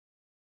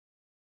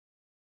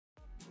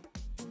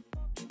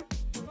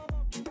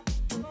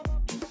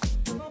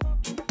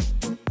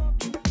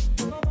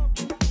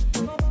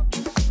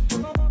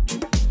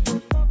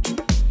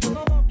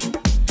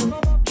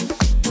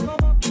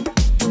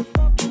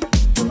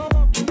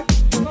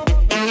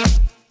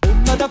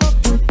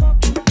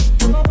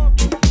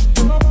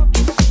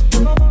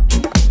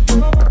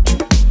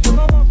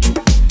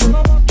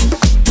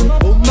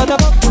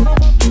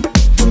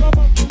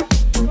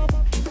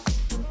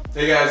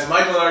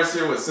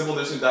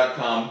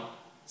simpledosing.com.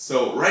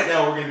 So right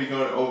now we're going to be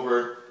going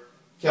over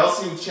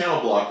calcium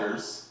channel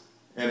blockers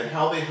and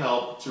how they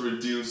help to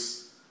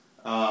reduce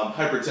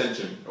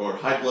hypertension or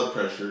high blood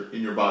pressure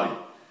in your body.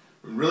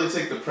 Really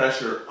take the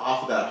pressure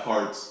off of that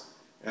heart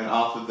and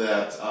off of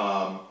that,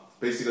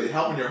 basically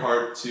helping your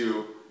heart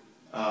to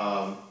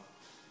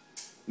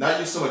not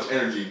use so much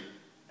energy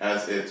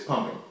as it's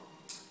pumping.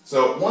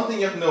 So one thing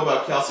you have to know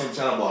about calcium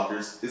channel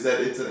blockers is that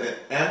it's an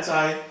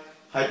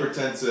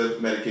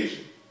antihypertensive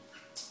medication.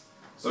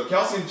 So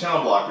calcium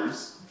channel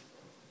blockers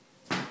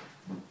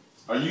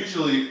are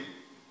usually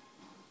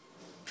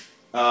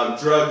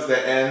drugs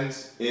that end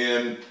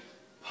in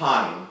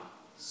pine.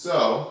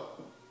 So,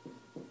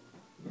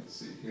 let's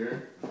see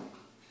here,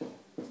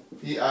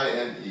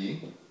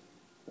 P-I-N-E.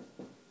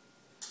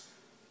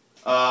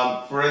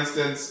 For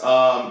instance,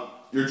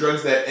 your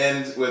drugs that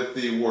end with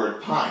the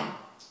word pine.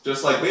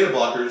 Just like beta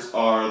blockers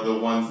are the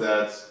ones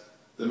that,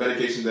 the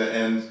medications that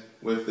end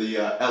with the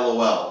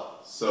LOL.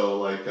 So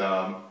like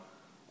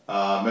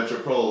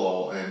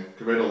metoprolol and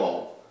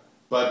carvedilol.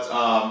 But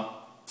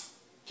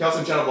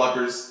calcium channel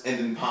blockers end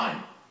in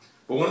pine.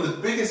 But one of the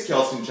biggest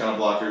calcium channel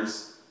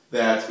blockers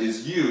that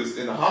is used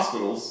in the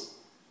hospitals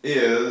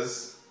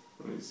is,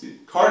 let me see,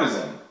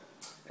 cardizem.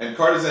 And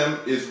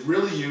cardizem is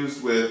really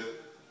used with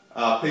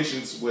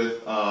patients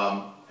with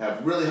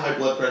have really high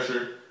blood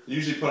pressure. They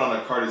usually put on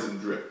a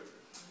cardizem drip.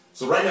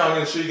 So right now I'm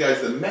going to show you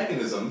guys the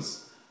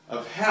mechanisms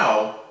of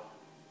how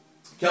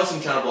calcium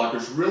channel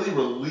blockers really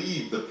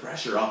relieve the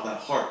pressure off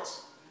that heart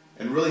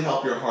and really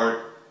help your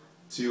heart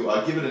to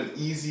give it an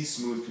easy,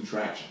 smooth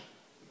contraction.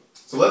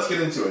 So let's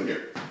get into it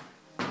here.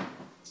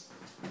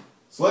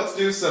 So let's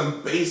do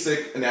some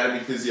basic anatomy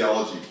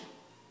physiology.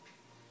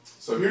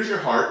 So here's your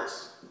heart.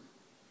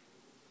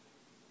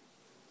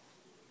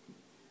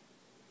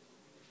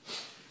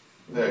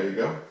 There you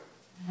go.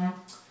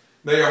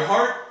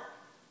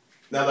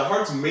 Now the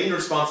heart's main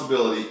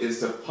responsibility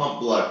is to pump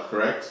blood,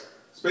 correct?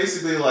 It's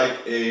basically like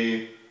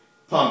a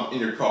pump in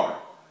your car.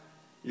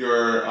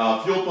 Your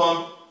fuel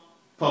pump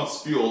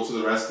pumps fuel to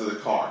the rest of the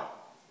car.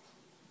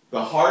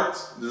 The heart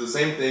does the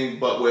same thing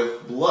but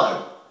with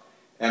blood.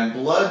 And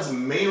blood's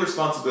main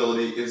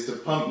responsibility is to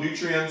pump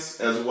nutrients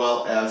as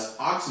well as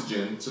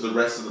oxygen to the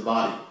rest of the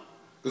body.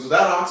 Because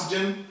without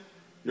oxygen,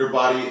 your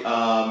body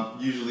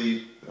doesn't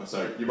usually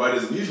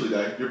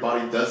die, your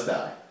body does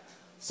die.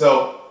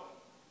 So,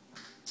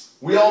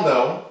 we all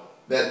know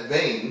that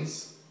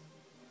veins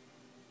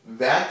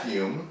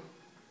vacuum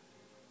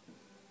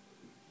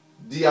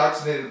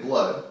deoxygenated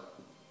blood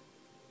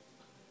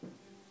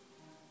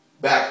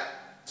back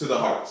to the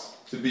heart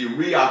to be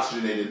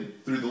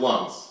reoxygenated through the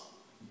lungs.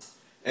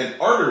 And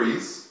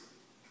arteries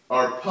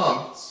are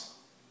pumped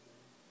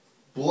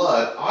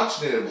blood,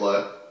 oxygenated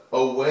blood,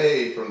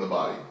 away from the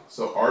body.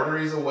 So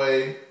arteries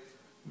away,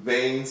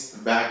 veins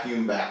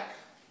vacuum back.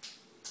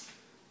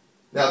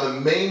 Now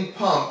the main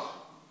pump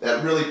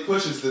that really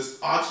pushes this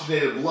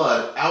oxygenated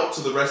blood out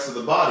to the rest of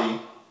the body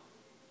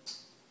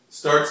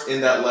starts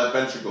in that left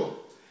ventricle.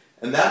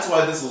 And that's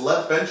why this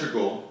left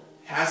ventricle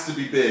has to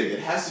be big. It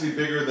has to be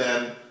bigger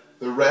than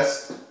the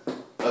rest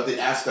of the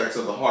aspects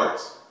of the heart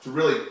to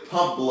really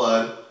pump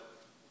blood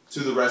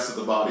to the rest of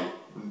the body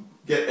and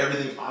get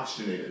everything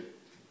oxygenated.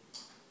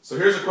 So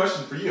here's a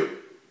question for you.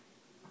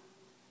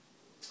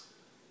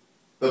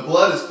 The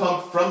blood is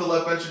pumped from the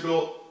left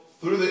ventricle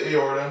through the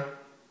aorta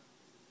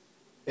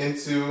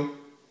into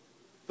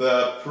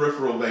the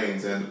peripheral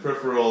veins and the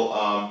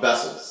peripheral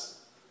vessels.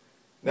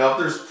 Now if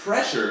there's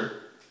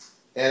pressure,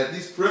 and if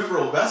these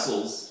peripheral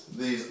vessels,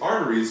 these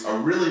arteries, are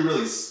really,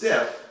 really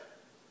stiff,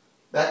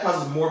 that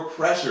causes more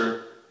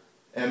pressure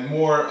and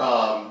more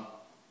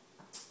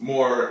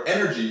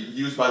energy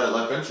used by that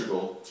left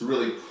ventricle to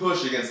really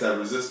push against that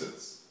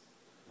resistance.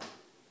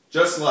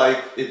 Just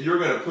like if you're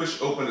going to push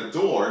open a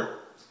door,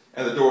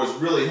 and the door is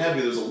really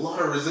heavy, there's a lot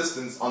of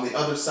resistance on the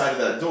other side of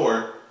that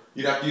door,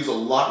 you'd have to use a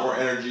lot more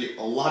energy,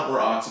 a lot more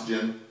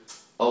oxygen,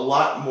 a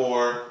lot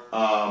more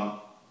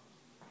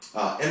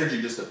energy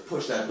just to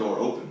push that door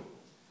open.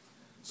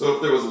 So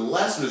if there was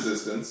less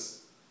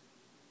resistance,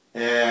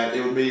 and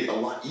it would be a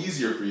lot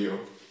easier for you,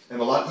 and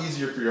a lot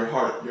easier for your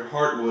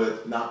heart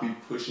would not be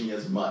pushing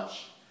as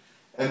much.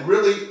 And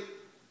really,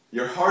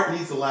 your heart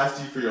needs to last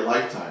you for your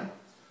lifetime.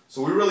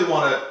 So we really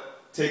want to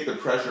take the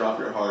pressure off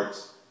your heart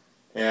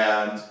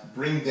and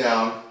bring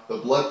down the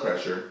blood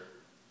pressure.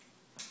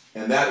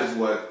 And that is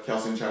what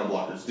calcium channel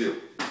blockers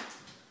do.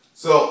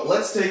 So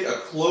let's take a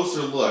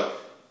closer look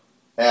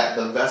at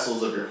the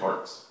vessels of your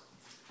heart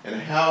and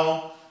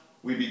how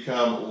we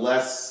become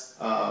less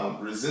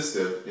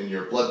resistive in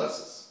your blood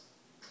vessels.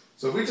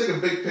 So if we took a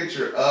big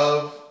picture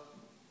of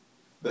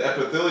the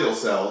epithelial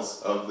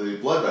cells of the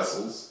blood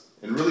vessels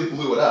and really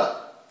blew it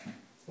up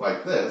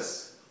like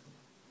this,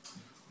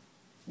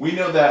 we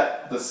know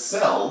that the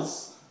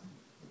cells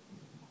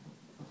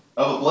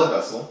of a blood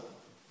vessel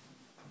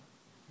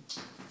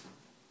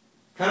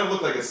kind of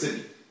look like a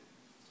city.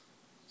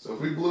 So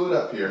if we blew it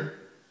up here,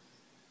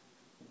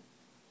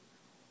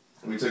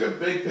 and we took a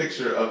big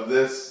picture of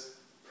this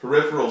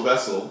peripheral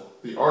vessel,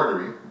 the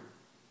artery,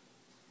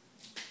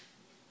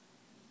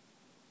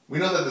 we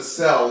know that the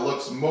cell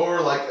looks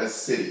more like a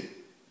city.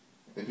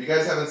 If you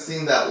guys haven't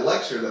seen that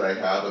lecture that I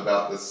have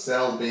about the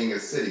cell being a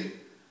city,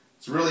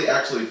 it's really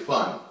actually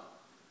fun.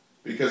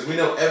 Because we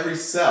know every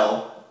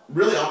cell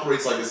really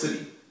operates like a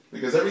city.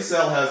 Because every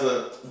cell has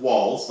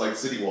walls, like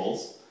city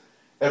walls.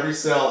 Every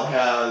cell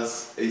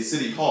has a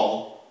city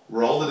hall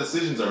where all the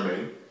decisions are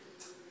made.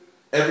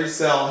 Every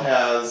cell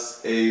has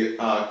a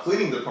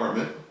cleaning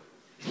department,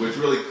 which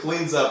really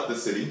cleans up the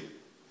city,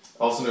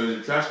 also known as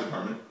your trash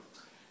department.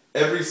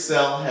 Every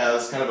cell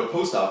has kind of a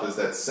post office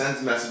that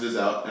sends messages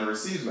out and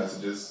receives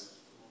messages,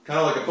 kind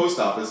of like a post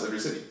office of your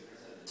city.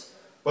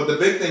 But the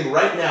big thing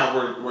right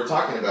now we're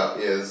talking about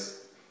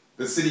is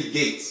the city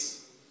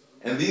gates.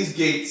 And these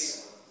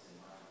gates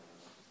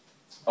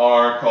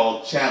are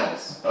called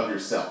channels of your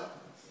cell.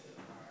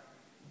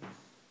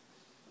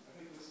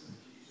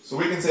 So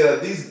we can say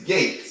that these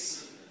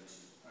gates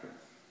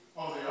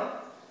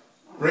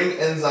bring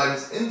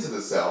enzymes into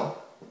the cell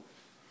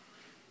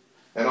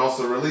and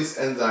also release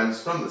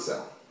enzymes from the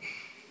cell.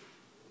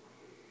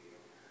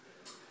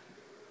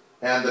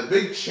 And the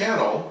big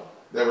channel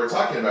that we're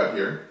talking about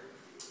here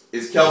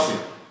is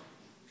calcium.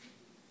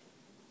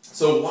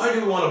 So why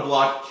do we want to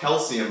block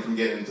calcium from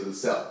getting into the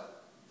cell?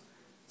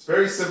 It's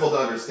very simple to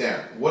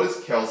understand. What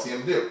does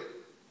calcium do?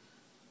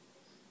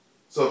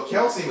 So if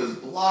calcium is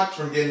blocked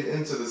from getting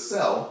into the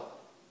cell,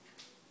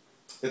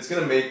 it's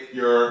going to make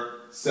your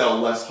cell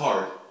less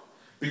hard.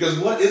 Because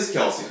what is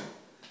calcium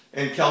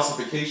and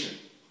calcification?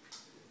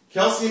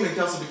 Calcium and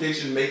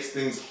calcification makes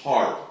things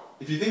hard.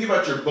 If you think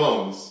about your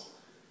bones,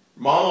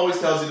 mom always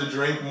tells you to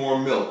drink more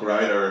milk,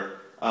 right?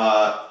 Or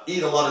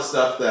eat a lot of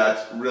stuff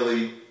that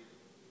really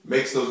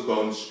makes those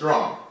bones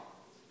strong.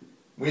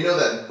 We know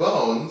that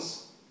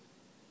bones,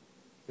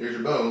 here's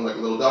your bone, like a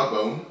little dog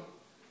bone,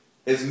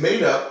 is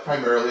made up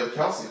primarily of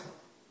calcium.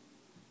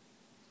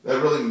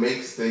 That really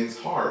makes things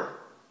hard.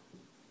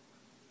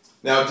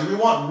 Now, do we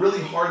want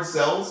really hard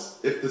cells?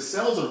 If the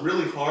cells are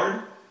really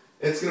hard,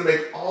 it's going to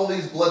make all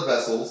these blood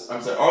vessels,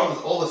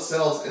 all the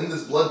cells in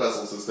this blood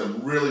vessel system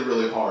really,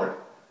 really hard,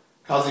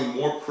 causing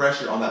more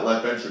pressure on that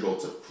left ventricle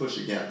to push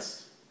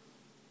against.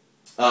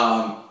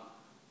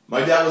 My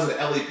dad was an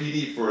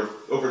LAPD for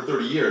over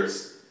 30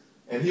 years,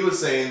 and he was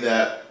saying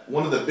that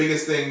one of the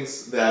biggest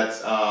things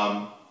that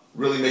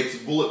really makes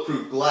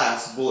bulletproof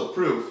glass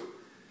bulletproof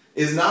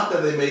is not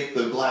that they make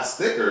the glass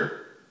thicker,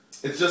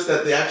 it's just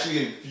that they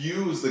actually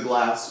infuse the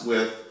glass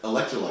with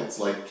electrolytes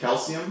like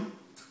calcium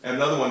and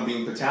another one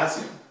being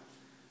potassium.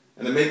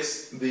 And it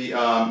makes the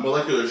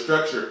molecular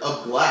structure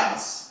of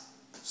glass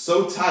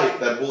so tight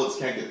that bullets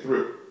can't get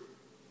through.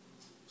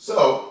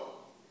 So,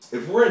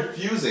 if we're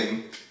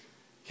infusing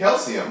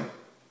calcium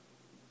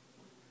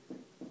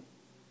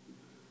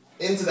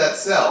into that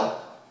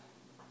cell,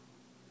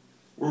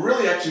 we're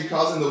really actually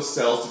causing those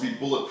cells to be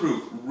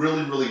bulletproof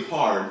really, really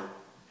hard,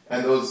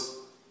 and those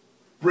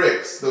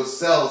bricks, those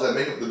cells that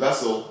make up the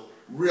vessel,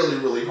 really,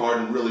 really hard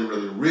and really,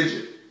 really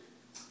rigid.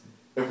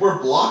 If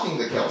we're blocking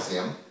the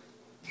calcium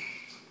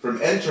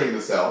from entering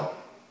the cell,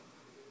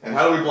 and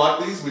how do we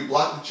block these? We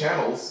block the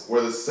channels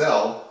where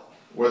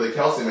the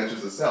calcium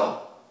enters the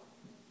cell.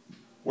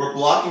 We're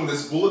blocking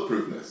this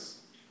bulletproofness.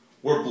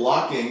 We're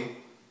blocking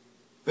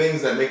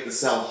things that make the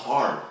cell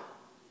hard.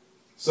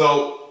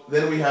 So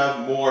then we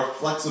have more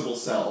flexible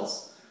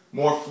cells,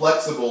 more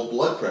flexible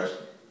blood pressure,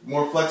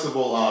 more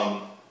flexible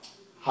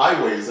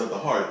highways of the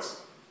heart.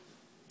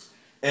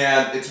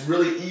 And it's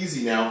really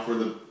easy now for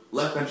the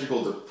left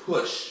ventricle to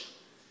push,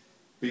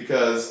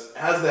 because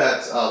as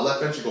that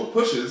left ventricle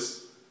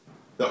pushes,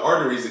 the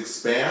arteries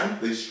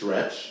expand, they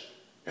stretch,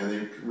 and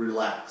they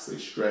relax. They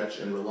stretch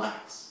and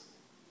relax.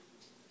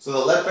 So the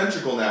left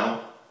ventricle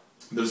now,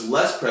 there's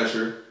less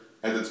pressure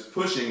as it's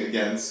pushing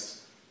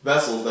against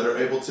vessels that are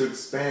able to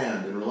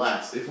expand and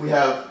relax. If we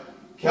have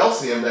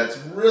calcium that's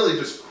really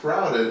just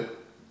crowded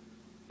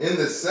in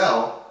this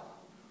cell,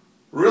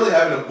 we're really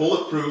having a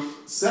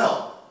bulletproof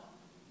cell.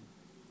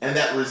 And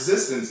that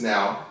resistance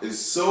now is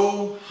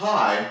so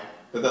high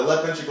that the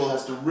left ventricle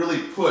has to really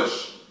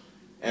push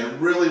and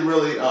really,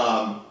 really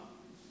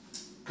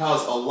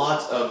cause a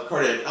lot of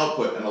cardiac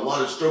output and a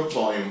lot of stroke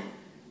volume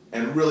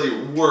and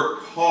really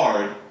work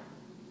hard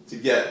to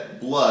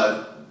get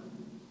blood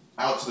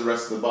out to the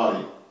rest of the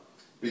body.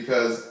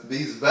 Because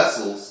these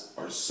vessels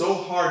are so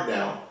hard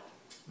now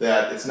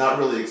that it's not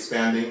really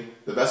expanding.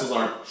 The vessels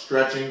aren't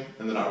stretching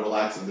and they're not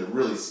relaxing. They're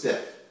really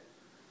stiff.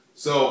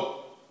 So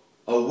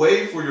a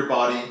way for your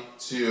body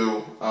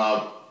to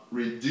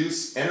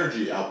reduce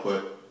energy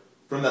output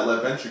from that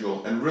left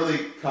ventricle and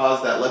really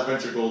cause that left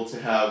ventricle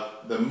to have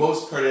the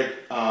most cardiac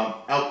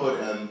output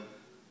and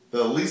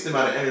the least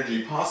amount of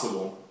energy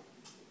possible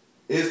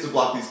is to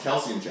block these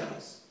calcium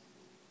channels.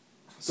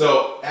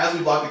 So as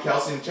we block the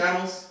calcium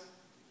channels,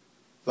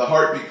 the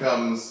heart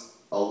becomes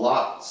a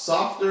lot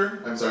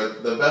softer,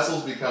 the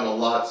vessels become a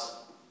lot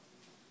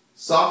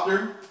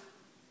softer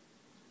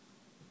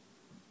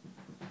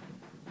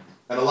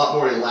and a lot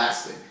more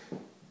elastic.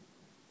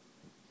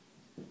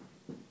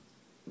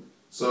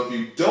 So if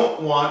you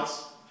don't want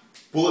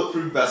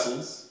bulletproof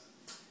vessels,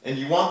 and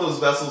you want those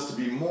vessels to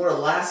be more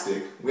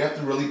elastic, we have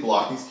to really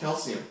block these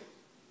calcium.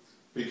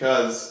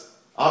 Because,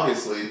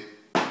 obviously,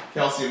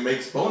 calcium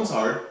makes bones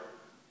hard.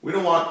 We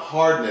don't want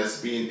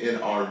hardness being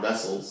in our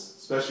vessels,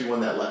 especially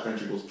when that left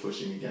ventricle is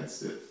pushing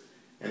against it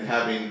and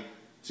having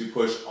to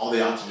push all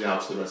the oxygen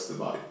out to the rest of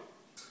the body.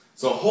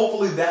 So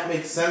hopefully that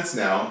makes sense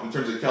now in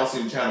terms of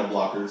calcium channel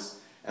blockers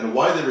and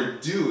why they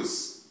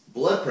reduce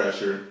blood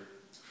pressure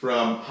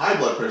from high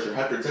blood pressure,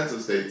 hypertensive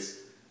states,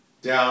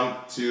 down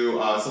to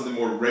something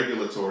more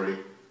regulatory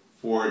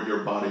for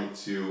your body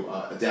to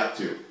adapt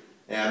to,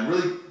 and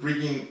really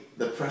bringing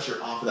the pressure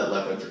off of that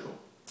left ventricle.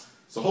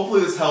 So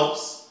hopefully this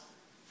helps.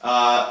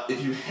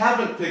 If you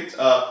haven't picked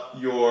up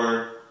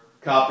your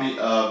copy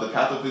of the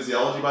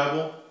Pathophysiology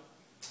Bible,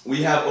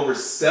 we have over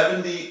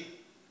 70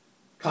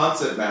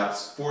 concept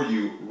maps for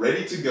you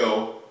ready to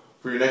go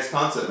for your next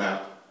concept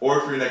map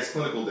or for your next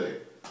clinical day.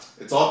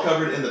 It's all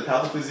covered in the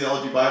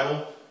Pathophysiology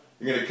Bible.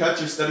 You're going to cut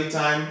your study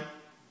time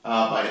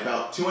by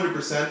about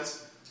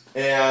 200%.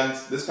 And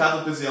this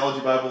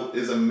Pathophysiology Bible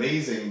is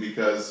amazing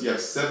because you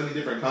have 70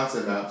 different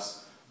concept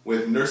maps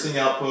with nursing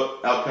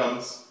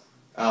outcomes,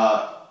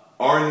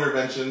 R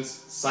interventions,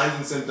 signs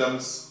and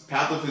symptoms,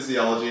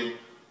 pathophysiology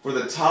for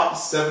the top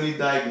 70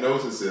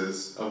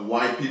 diagnoses of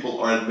why people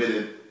are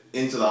admitted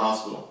into the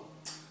hospital.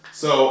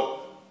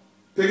 So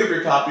pick up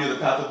your copy of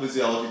the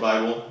Pathophysiology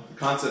Bible, the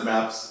concept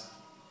maps,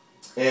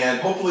 and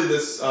hopefully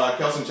this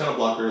calcium channel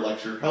blocker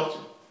lecture helped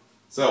you.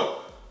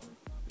 So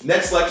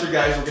next lecture,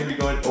 guys, we're going to be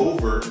going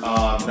over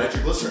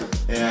nitroglycerin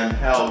and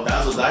how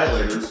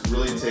vasodilators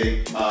really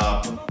take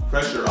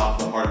pressure off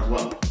the heart as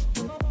well.